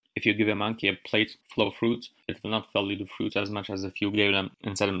If you give a monkey a plate full of fruits, it will not value the fruits as much as if you gave them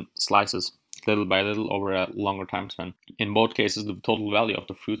instead in slices, little by little over a longer time span. In both cases, the total value of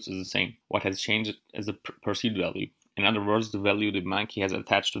the fruits is the same. What has changed is the perceived value. In other words, the value the monkey has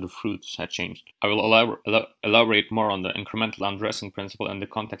attached to the fruits had changed. I will elaborate more on the incremental undressing principle in the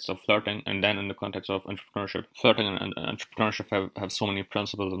context of flirting and then in the context of entrepreneurship. Flirting and entrepreneurship have so many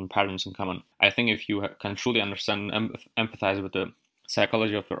principles and patterns in common. I think if you can truly understand and empathize with the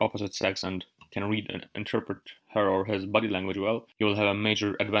psychology of your opposite sex and can read and interpret her or his body language well, you will have a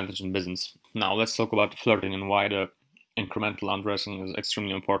major advantage in business. Now let's talk about flirting and why the incremental undressing is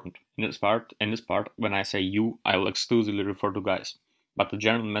extremely important. In this part, when I say you, I will exclusively refer to guys. But the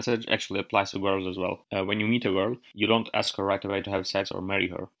general message actually applies to girls as well. When you meet a girl, you don't ask her right away to have sex or marry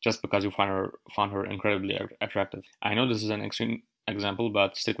her, just because you found her incredibly attractive. I know this is an extreme example,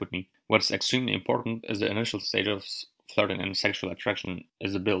 but stick with me. What's extremely important is the initial stage of flirting and sexual attraction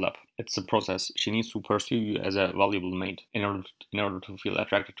is a build-up. It's a process. She needs to pursue you as a valuable mate in order to feel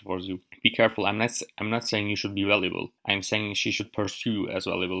attracted towards you. Be careful. I'm not saying you should be valuable. I'm saying she should pursue you as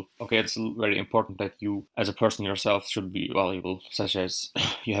valuable. Okay, it's very important that you, as a person yourself, should be valuable, such as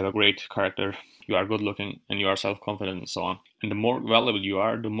you have a great character, you are good looking, and you are self-confident, and so on. And the more valuable you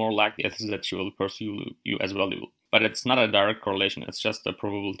are, the more likely it is that she will pursue you as valuable. But it's not a direct correlation, it's just a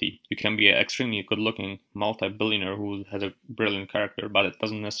probability. You can be an extremely good-looking multi-billionaire who has a brilliant character, but it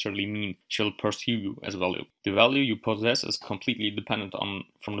doesn't necessarily mean she'll pursue you as valuable. The value you possess is completely dependent on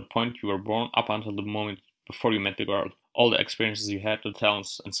from the point you were born up until the moment before you met the girl. All the experiences you had, the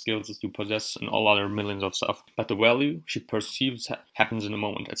talents and skills that you possess, and all other millions of stuff. But the value she perceives happens in the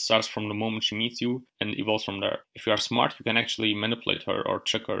moment. It starts from the moment she meets you and evolves from there. If you are smart, you can actually manipulate her or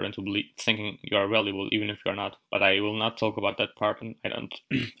trick her into thinking you are valuable, even if you are not. But I will not talk about that part, and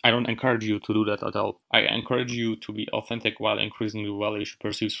I don't encourage you to do that at all. I encourage you to be authentic while increasing the value she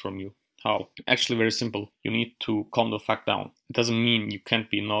perceives from you. How? Actually, very simple. You need to calm the fuck down. It doesn't mean you can't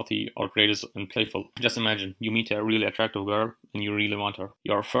be naughty, outrageous, and playful. Just imagine, you meet a really attractive girl and you really want her.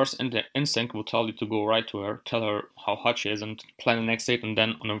 Your first instinct will tell you to go right to her, tell her how hot she is, and plan the next date, and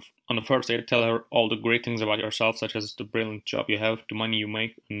then on the first date, tell her all the great things about yourself, such as the brilliant job you have, the money you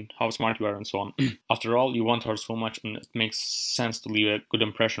make, and how smart you are, and so on. After all, you want her so much, and it makes sense to leave a good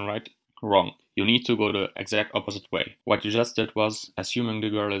impression, right? Wrong. You need to go the exact opposite way. What you just did was, assuming the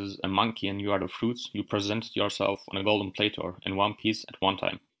girl is a monkey and you are the fruits, you presented yourself on a golden platter in one piece at one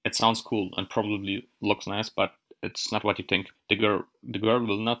time. It sounds cool and probably looks nice, but it's not what you think. The girl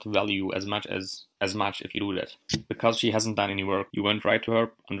will not value you as much if you do that. Because she hasn't done any work, you went right to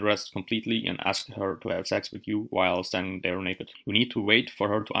her, undressed completely, and asked her to have sex with you while standing there naked. You need to wait for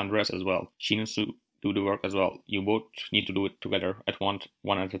her to undress as well. She needs to do the work as well. You both need to do it together at one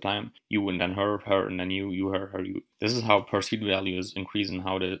at a time. You and then her, and then you, her, you. This is how perceived value is increased and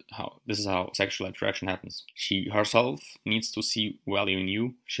this is how sexual attraction happens. She herself needs to see value in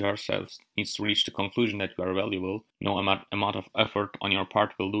you. She herself needs to reach the conclusion that you are valuable. No amount of effort on your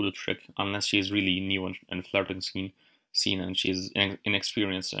part will do the trick unless she is really new and flirting scene and she's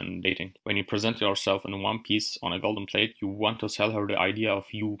inexperienced in dating. When you present yourself in one piece on a golden plate, you want to sell her the idea of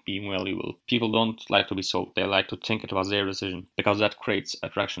you being valuable. People don't like to be sold, they like to think it was their decision, because that creates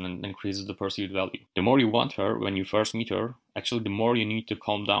attraction and increases the perceived value. The more you want her when you first meet her, actually the more you need to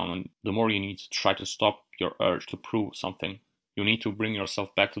calm down and the more you need to try to stop your urge to prove something. You need to bring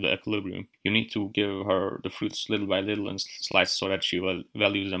yourself back to the equilibrium. You need to give her the fruits little by little and slice so that she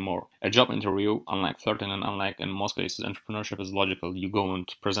values them more. A job interview, unlike flirting and unlike in most cases entrepreneurship, is logical. You go and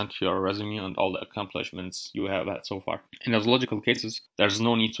present your resume and all the accomplishments you have had so far. In those logical cases, there's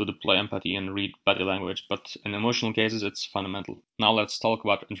no need to deploy empathy and read body language, but in emotional cases, it's fundamental. Now let's talk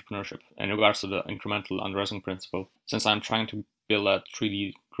about entrepreneurship in regards to the incremental undressing principle. Since I'm trying to build a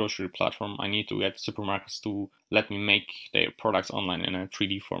 3D grocery platform, I need to get supermarkets to let me make their products online in a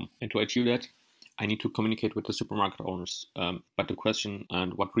 3D form. And to achieve that, I need to communicate with the supermarket owners. But the question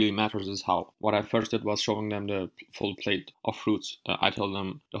and what really matters is how. What I first did was showing them the full plate of fruits. I told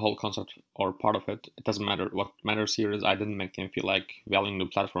them the whole concept or part of it. It doesn't matter. What matters here is I didn't make them feel like valuing the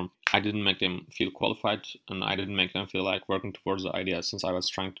platform. I didn't make them feel qualified, and I didn't make them feel like working towards the idea, since I was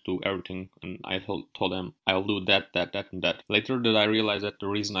trying to do everything, and I told them I'll do that, and that. Later did I realize that the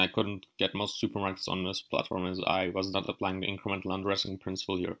reason I couldn't get most supermarkets on this platform is I was not applying the incremental undressing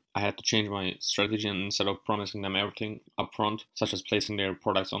principle here. I had to change my strategy, and instead of promising them everything upfront, such as placing their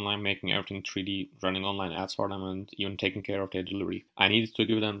products online, making everything 3D, running online ads for them, and even taking care of their delivery, I needed to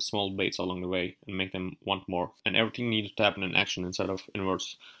give them small baits along the way and make them want more. And everything needed to happen in action instead of in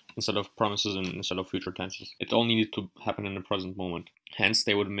words, instead of promises and instead of future tenses. It all needed to happen in the present moment. Hence,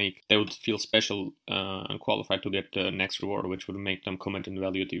 they would feel special and qualified to get the next reward, which would make them commit and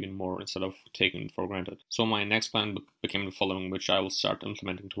value it even more instead of taking it for granted. So my next plan became the following, which I will start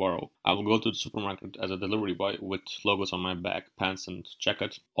implementing tomorrow. I will go to the supermarket as a delivery boy with logos on my back, pants, and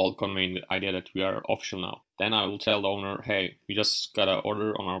jacket, all conveying the idea that we are official now. Then I will tell the owner, hey, we just got an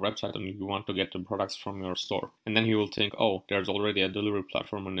order on our website and we want to get the products from your store. And then he will think, oh, there's already a delivery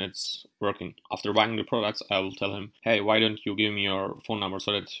platform and it's working. After buying the products, I will tell him, hey, why don't you give me your phone number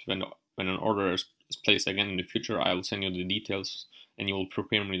so that when an order is placed again in the future, I will send you the details and you will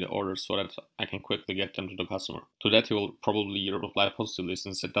prepare me the orders so that I can quickly get them to the customer. To that, he will probably reply positively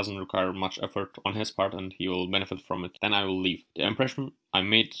since it doesn't require much effort on his part and he will benefit from it. Then I will leave. The impression I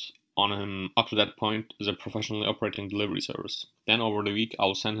made on him up to that point is a professionally operating delivery service. Then over the week,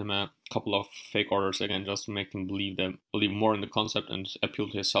 I'll send him a couple of fake orders again just to make him believe more in the concept and appeal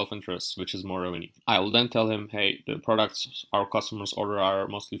to his self-interest, which is more revenue. I will then tell him, hey, the products our customers order are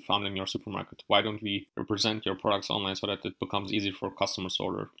mostly found in your supermarket. Why don't we represent your products online so that it becomes easy for customers to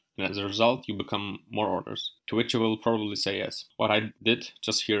order? And as a result, you become more orders. To which you will probably say yes. What I did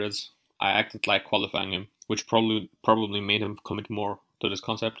just here is I acted like qualifying him, which probably made him commit more to this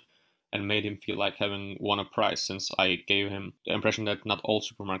concept and made him feel like having won a prize since I gave him the impression that not all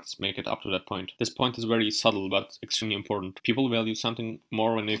supermarkets make it up to that point. This point is very subtle but extremely important. People value something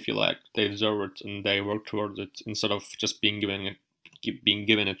more when they feel like they deserve it and they work towards it instead of just being given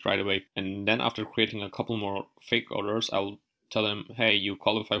it right away. And then after creating a couple more fake orders, I'll tell him, hey, you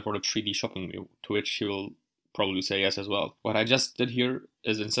qualify for the 3D shopping view, to which he will probably say yes as well. What I just did here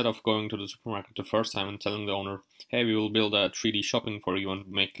is instead of going to the supermarket the first time and telling the owner, hey, we will build a 3D shopping for you and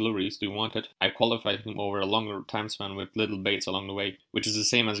make deliveries, do you want it? I qualified him over a longer time span with little baits along the way, which is the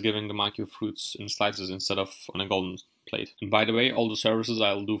same as giving the monkey fruits in slices instead of on a golden plate. And by the way, all the services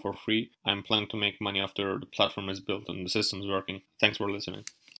I'll do for free, I'm planning to make money after the platform is built and the system's working. Thanks for listening.